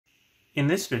In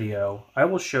this video, I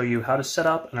will show you how to set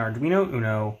up an Arduino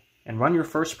Uno and run your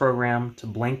first program to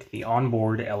blink the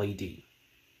onboard LED.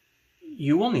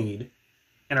 You will need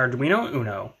an Arduino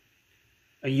Uno,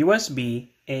 a USB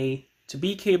A to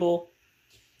B cable,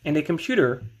 and a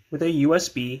computer with a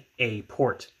USB A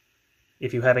port.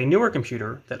 If you have a newer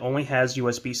computer that only has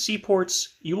USB-C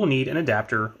ports, you will need an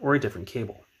adapter or a different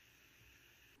cable.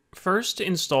 First,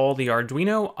 install the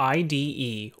Arduino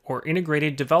IDE, or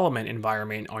Integrated Development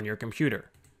Environment, on your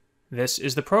computer. This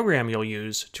is the program you'll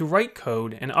use to write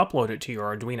code and upload it to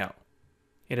your Arduino.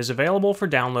 It is available for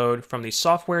download from the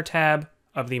Software tab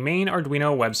of the main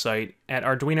Arduino website at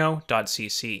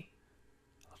arduino.cc.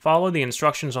 Follow the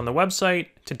instructions on the website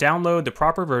to download the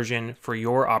proper version for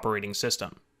your operating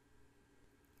system.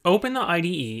 Open the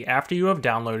IDE after you have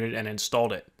downloaded and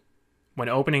installed it. When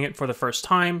opening it for the first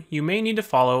time, you may need to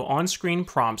follow on-screen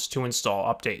prompts to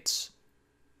install updates.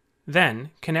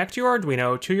 Then, connect your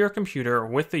Arduino to your computer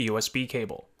with the USB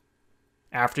cable.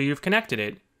 After you've connected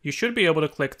it, you should be able to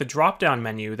click the drop-down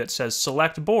menu that says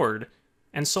Select Board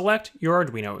and select your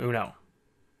Arduino Uno.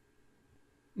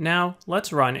 Now,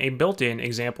 let's run a built-in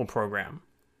example program.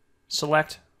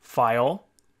 Select File,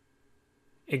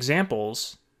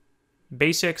 Examples,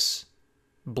 Basics,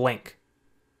 Blink.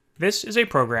 This is a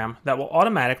program that will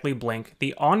automatically blink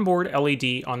the onboard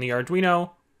LED on the Arduino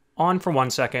on for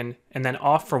 1 second and then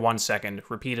off for 1 second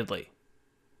repeatedly.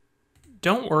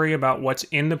 Don't worry about what's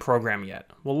in the program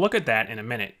yet. We'll look at that in a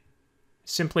minute.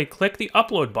 Simply click the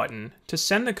Upload button to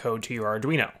send the code to your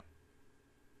Arduino.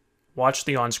 Watch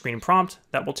the on-screen prompt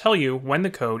that will tell you when the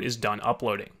code is done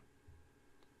uploading.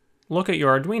 Look at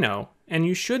your Arduino and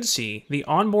you should see the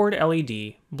onboard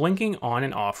LED blinking on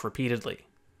and off repeatedly.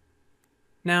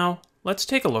 Now, let's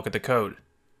take a look at the code.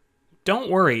 Don't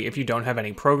worry if you don't have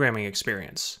any programming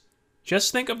experience.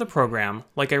 Just think of the program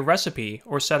like a recipe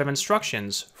or set of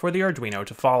instructions for the Arduino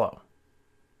to follow.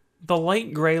 The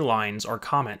light gray lines are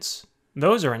comments.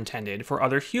 Those are intended for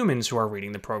other humans who are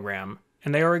reading the program,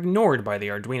 and they are ignored by the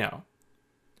Arduino.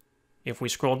 If we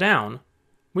scroll down,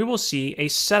 we will see a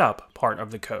setup part of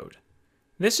the code.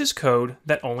 This is code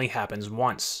that only happens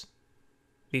once.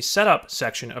 The setup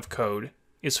section of code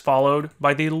is followed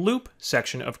by the loop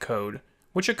section of code,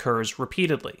 which occurs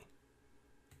repeatedly.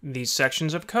 These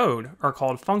sections of code are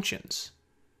called functions.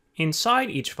 Inside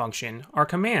each function are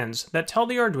commands that tell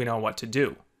the Arduino what to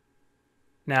do.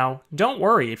 Now, don't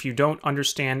worry if you don't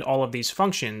understand all of these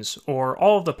functions or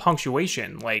all of the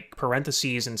punctuation like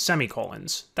parentheses and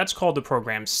semicolons. That's called the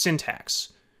program's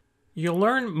syntax. You'll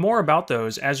learn more about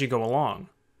those as you go along,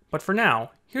 but for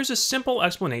now, here's a simple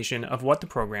explanation of what the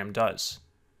program does.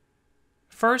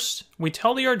 First, we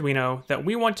tell the Arduino that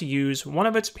we want to use one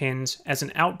of its pins as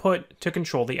an output to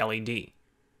control the LED.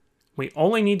 We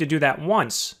only need to do that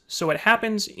once, so it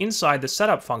happens inside the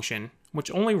setup function, which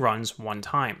only runs one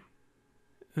time.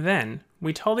 Then,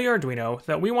 we tell the Arduino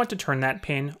that we want to turn that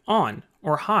pin on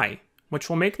or high, which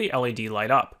will make the LED light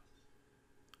up.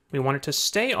 We want it to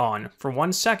stay on for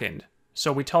 1 second,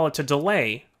 so we tell it to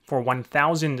delay for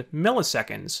 1000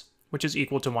 milliseconds, which is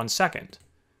equal to 1 second.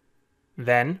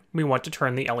 Then, we want to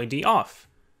turn the LED off,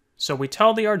 so we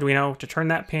tell the Arduino to turn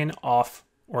that pin off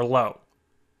or low.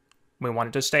 We want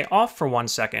it to stay off for 1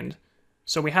 second,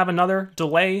 so we have another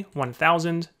delay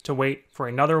 1000 to wait for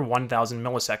another 1000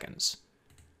 milliseconds.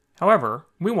 However,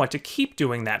 we want to keep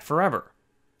doing that forever,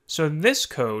 so this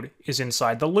code is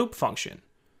inside the loop function.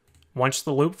 Once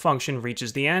the loop function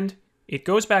reaches the end, it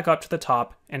goes back up to the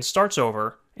top and starts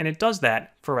over, and it does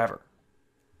that forever.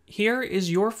 Here is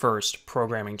your first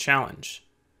programming challenge.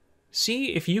 See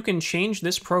if you can change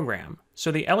this program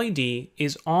so the LED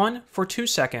is on for 2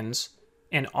 seconds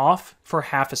and off for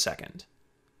half a second.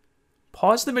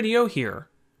 Pause the video here,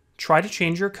 try to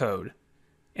change your code,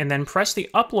 and then press the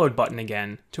Upload button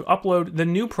again to upload the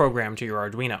new program to your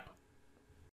Arduino.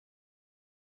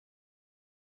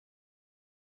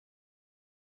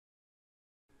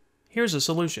 Here's a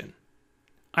solution.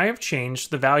 I have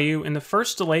changed the value in the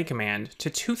first delay command to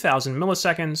 2000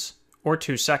 milliseconds, or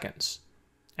 2 seconds,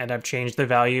 and I've changed the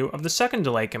value of the second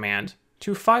delay command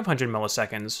to 500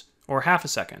 milliseconds, or half a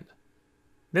second.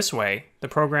 This way, the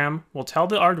program will tell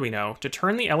the Arduino to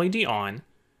turn the LED on,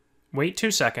 wait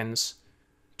 2 seconds,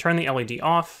 turn the LED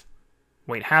off,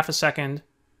 wait half a second,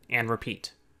 and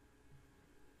repeat.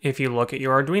 If you look at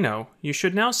your Arduino, you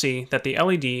should now see that the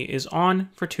LED is on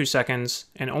for 2 seconds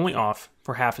and only off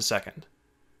for half a second.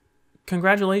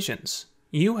 Congratulations!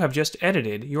 You have just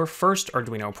edited your first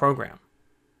Arduino program.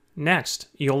 Next,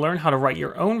 you'll learn how to write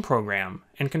your own program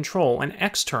and control an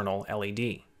external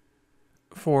LED.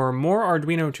 For more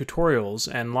Arduino tutorials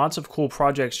and lots of cool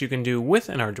projects you can do with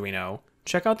an Arduino,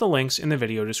 check out the links in the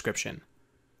video description.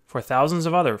 For thousands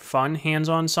of other fun,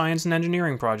 hands-on science and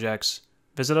engineering projects,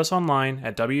 visit us online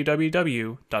at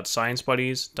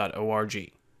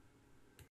www.sciencebuddies.org.